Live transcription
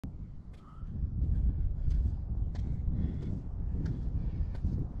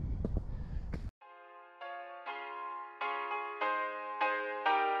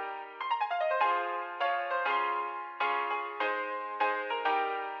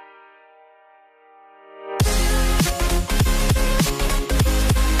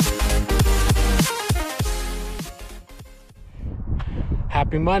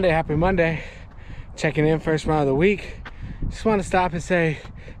Happy Monday. Checking in, first run of the week. Just want to stop and say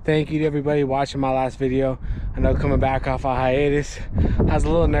thank you to everybody watching my last video. I know coming back off a hiatus, I was a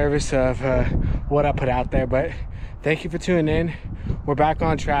little nervous of what I put out there, but thank you for tuning in. We're back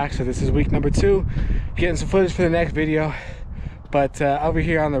on track, so this is week number 2. Getting some footage for the next video. But over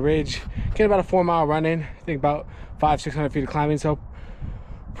here on the ridge, getting about a 4-mile run in. I think about 500-600 feet of climbing, so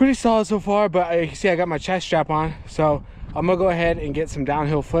pretty solid so far. But you can see I got my chest strap on, so I'm gonna go ahead and get some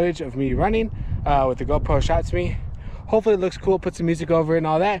downhill footage of me running with the GoPro shot to me. Hopefully it looks cool, put some music over it and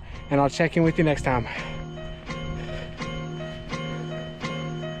all that, and I'll check in with you next time.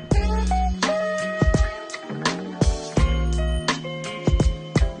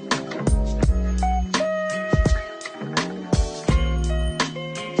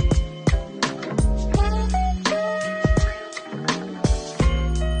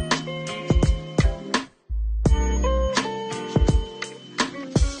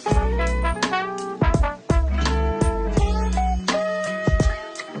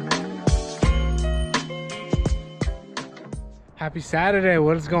 Happy Saturday,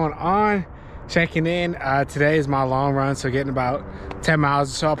 what is going on? Checking in. Today is my long run, so getting about 10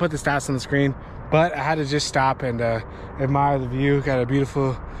 miles. So I'll put the stats on the screen, but I had to just stop and admire the view. Got a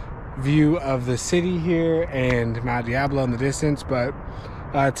beautiful view of the city here and Mount Diablo in the distance. But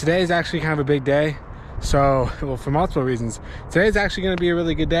today is actually kind of a big day. So, well, for multiple reasons. Today is actually going to be a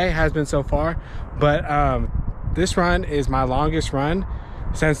really good day, has been so far. But this run is my longest run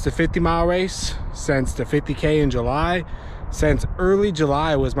since the 50-mile race, since the 50K in July. Since early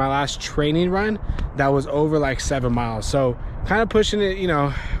July was my last training run that was over like 7 miles. So kind of pushing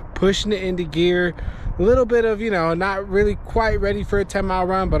it, pushing it into gear. A little bit of, not really quite ready for a 10-mile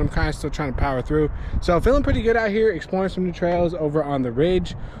run, but I'm kind of still trying to power through. So feeling pretty good out here, exploring some new trails over on the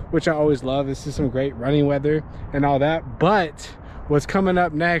ridge, which I always love. This is some great running weather and all that. But what's coming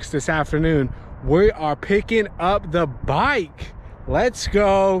up next this afternoon, we are picking up the bike. Let's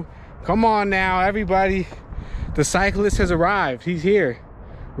go. Come on now, everybody. The cyclist has arrived. He's here.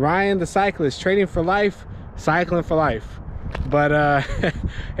 Ryan the cyclist, training for life, cycling for life. But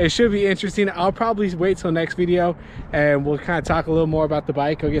it should be interesting. I'll probably wait till next video and we'll kind of talk a little more about the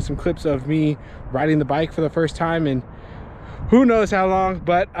bike. I'll get some clips of me riding the bike for the first time and who knows how long,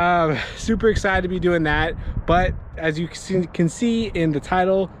 but super excited to be doing that. But as you can see in the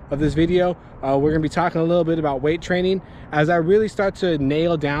title of this video, we're gonna be talking a little bit about weight training as I really start to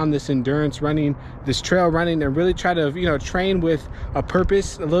nail down this endurance running, this trail running, and really try to train with a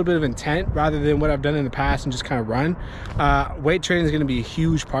purpose, a little bit of intent, rather than what I've done in the past and just kind of run. Weight training is going to be a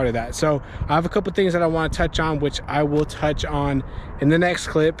huge part of that. So I have a couple things that I want to touch on, which I will touch on in the next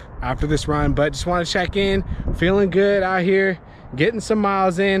clip after this run. But just want to check in, feeling good out here, getting some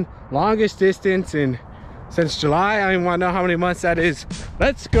miles in, longest distance, and since July, I don't even want to know how many months that is.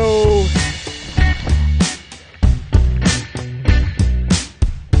 Let's go.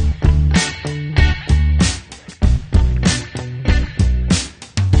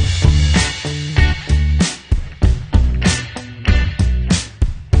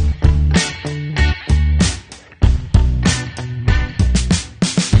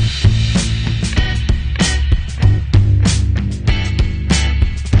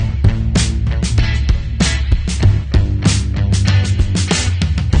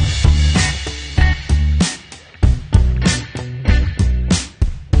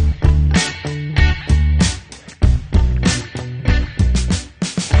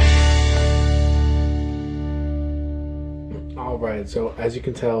 Alright, so as you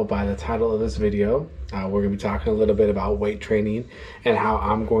can tell by the title of this video, we're going to be talking a little bit about weight training and how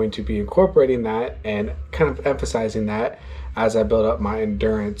I'm going to be incorporating that and kind of emphasizing that as I build up my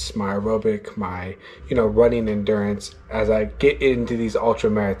endurance, my aerobic, my running endurance as I get into these ultra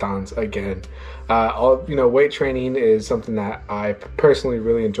marathons again. Weight training is something that I personally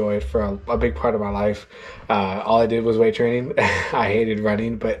really enjoyed for a big part of my life. All I did was weight training. I hated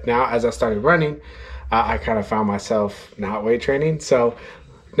running, but now as I started running, I kind of found myself not weight training. So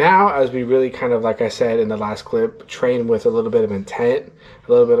now as we really kind of, like I said in the last clip, train with a little bit of intent,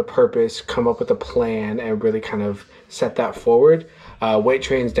 a little bit of purpose, come up with a plan and really kind of set that forward, weight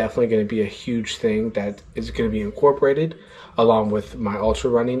training is definitely going to be a huge thing that is going to be incorporated along with my ultra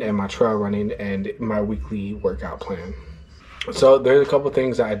running and my trail running and my weekly workout plan. So there's a couple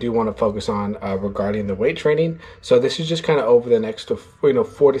things that I do want to focus on regarding the weight training. So this is just kind of over the next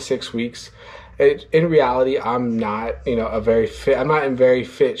 4 to 6 weeks. In reality, I'm not, I'm not in very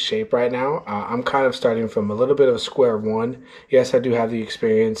fit shape right now. I'm kind of starting from a little bit of a square one. Yes, I do have the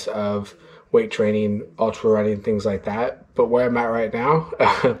experience of weight training, ultra running, things like that. But where I'm at right now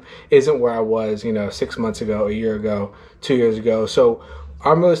isn't where I was, 6 months ago, a year ago, 2 years ago. So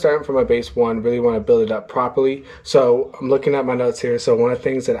I'm really starting from a base 1, really want to build it up properly. So I'm looking at my notes here. So one of the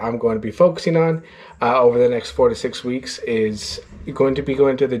things that I'm going to be focusing on over the next 4 to 6 weeks is going to be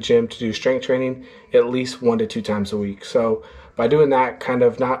going to the gym to do strength training at least 1 to 2 times a week. So by doing that, kind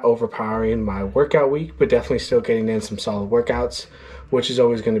of not overpowering my workout week, but definitely still getting in some solid workouts, which is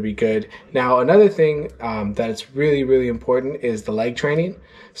always going to be good. Now, another thing that is really, really important is the leg training.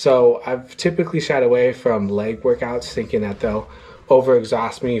 So I've typically shied away from leg workouts thinking that they'll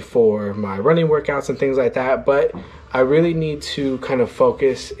overexhaust me for my running workouts and things like that, but I really need to kind of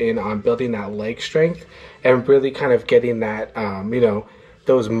focus in on building that leg strength and really kind of getting that,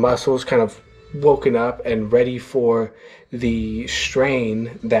 those muscles kind of woken up and ready for the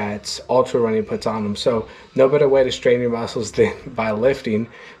strain that ultra running puts on them. So no better way to strain your muscles than by lifting.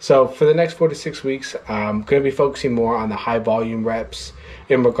 So for the next 4 to 6 weeks, I'm going to be focusing more on the high volume reps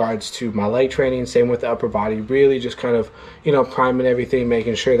in regards to my leg training. Same with the upper body, really just kind of, priming everything,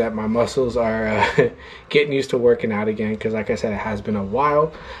 making sure that my muscles are getting used to working out again, because like I said, it has been a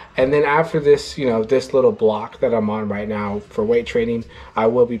while. And then after this, this little block that I'm on right now for weight training, I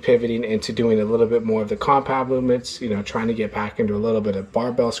will be pivoting into doing a little bit more of the compound movements, trying to get back into a little bit of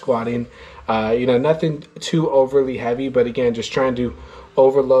barbell squatting. Nothing too overly heavy, but again, just trying to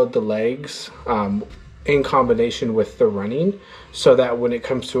overload the legs in combination with the running, so that when it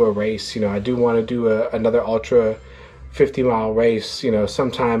comes to a race, I do want to do another ultra 50-mile race,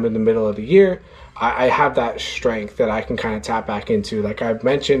 sometime in the middle of the year. I have that strength that I can kind of tap back into. Like I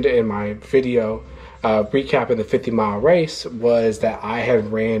mentioned in my video recapping the 50-mile race, was that I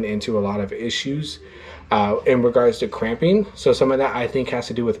had ran into a lot of issues in regards to cramping. So some of that I think has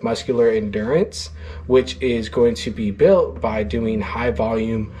to do with muscular endurance, which is going to be built by doing high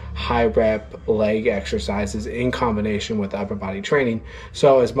volume, high rep leg exercises in combination with upper body training.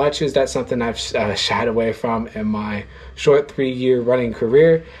 So as much as that's something I've shied away from in my short 3-year running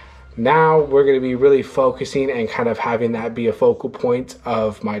career, now we're going to be really focusing and kind of having that be a focal point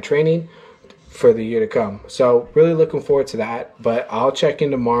of my training for the year to come. So really looking forward to that, but I'll check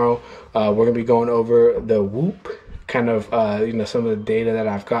in tomorrow. We're gonna be going over the Whoop, kind of some of the data that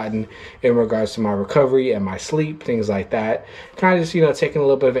I've gotten in regards to my recovery and my sleep, things like that. Kind of just taking a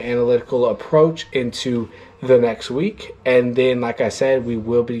little bit of an analytical approach into the next week. And then, like I said, we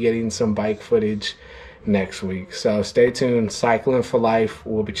will be getting some bike footage next week, so stay tuned. Cycling for Life,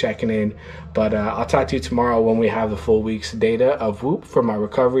 we'll be checking in, but I'll talk to you tomorrow when we have the full week's data of Whoop for my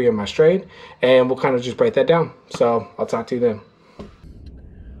recovery and my strain, and we'll kind of just break that down. So I'll talk to you then.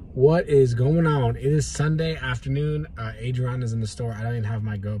 What is going on? It is Sunday afternoon. Adrian is in the store. I don't even have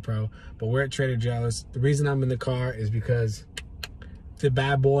my GoPro, but we're at Trader Joe's. The reason I'm in the car is because the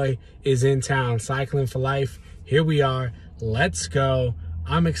bad boy is in town. Cycling for Life, here we are. Let's go.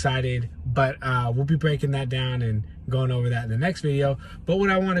 I'm excited, but we'll be breaking that down and going over that in the next video. But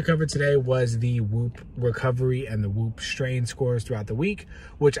what I want to cover today was the Whoop recovery and the Whoop strain scores throughout the week,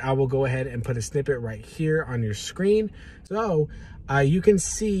 which I will go ahead and put a snippet right here on your screen. So you can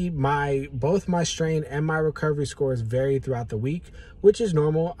see both my strain and my recovery scores vary throughout the week, which is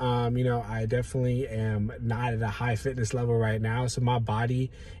normal. I definitely am not at a high fitness level right now, so my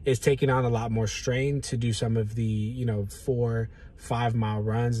body is taking on a lot more strain to do some of the 4-5 mile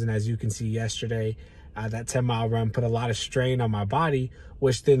runs. And as you can see yesterday, that 10-mile run put a lot of strain on my body,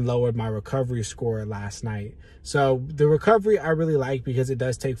 which then lowered my recovery score last night. So the recovery I really like because it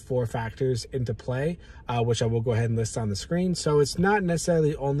does take 4 factors into play, which I will go ahead and list on the screen. So it's not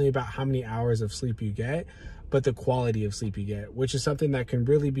necessarily only about how many hours of sleep you get, but the quality of sleep you get, which is something that can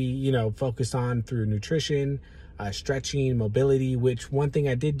really be, focused on through nutrition, stretching, mobility, which one thing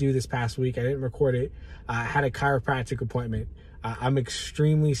I did do this past week, I didn't record it, I had a chiropractic appointment. I'm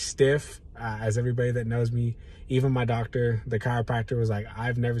extremely stiff, as everybody that knows me, even my doctor, the chiropractor, was like,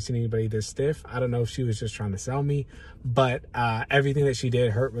 I've never seen anybody this stiff. I don't know if she was just trying to sell me, but everything that she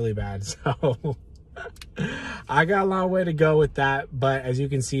did hurt really bad. So I got a long way to go with that. But as you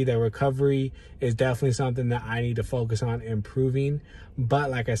can see, the recovery is definitely something that I need to focus on improving. But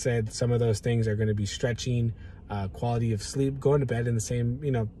like I said, some of those things are going to be stretching, quality of sleep, going to bed in the same,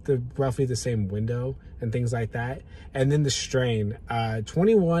 roughly the same window and things like that. And then the strain,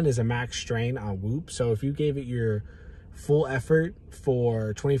 21 is a max strain on Whoop. So if you gave it your full effort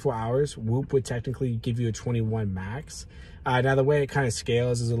for 24 hours, Whoop would technically give you a 21 max. Now the way it kind of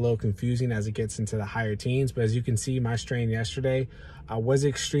scales is a little confusing as it gets into the higher teens, but as you can see, my strain yesterday was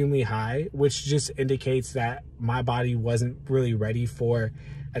extremely high, which just indicates that my body wasn't really ready for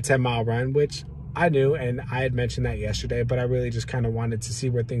a 10-mile run, which I knew, and I had mentioned that yesterday, but I really just kind of wanted to see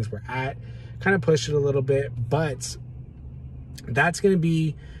where things were at, kind of push it a little bit. But that's going to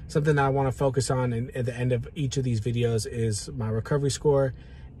be something that I want to focus on. And at the end of each of these videos is my recovery score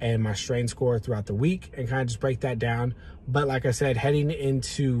and my strain score throughout the week, and kind of just break that down. But like I said, heading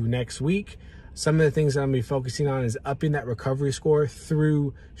into next week, some of the things that I'm going to be focusing on is upping that recovery score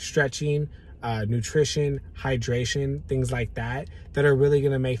through stretching, nutrition, hydration, things like that are really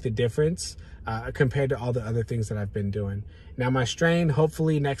going to make the difference compared to all the other things that I've been doing. Now my strain,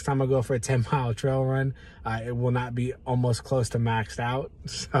 hopefully next time I go for a 10-mile trail run, it will not be almost close to maxed out.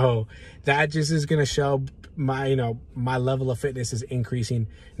 So that just is going to show my, my level of fitness is increasing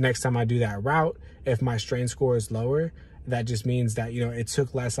next time I do that route. If my strain score is lower, that just means that, it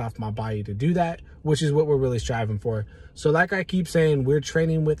took less off my body to do that, which is what we're really striving for. So like I keep saying, we're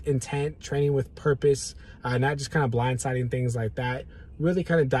training with intent, training with purpose, not just kind of blindsiding things like that, really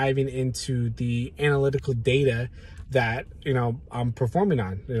kind of diving into the analytical data that, I'm performing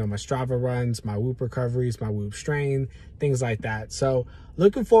on, my Strava runs, my Whoop recoveries, my Whoop strain, things like that. So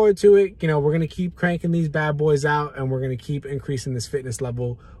looking forward to it. We're going to keep cranking these bad boys out, and we're going to keep increasing this fitness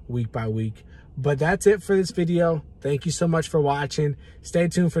level week by week. But that's it for this video. Thank you so much for watching. Stay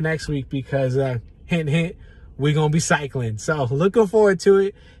tuned for next week because, hint, hint, we're going to be cycling. So looking forward to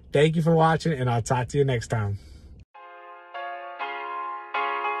it. Thank you for watching, and I'll talk to you next time.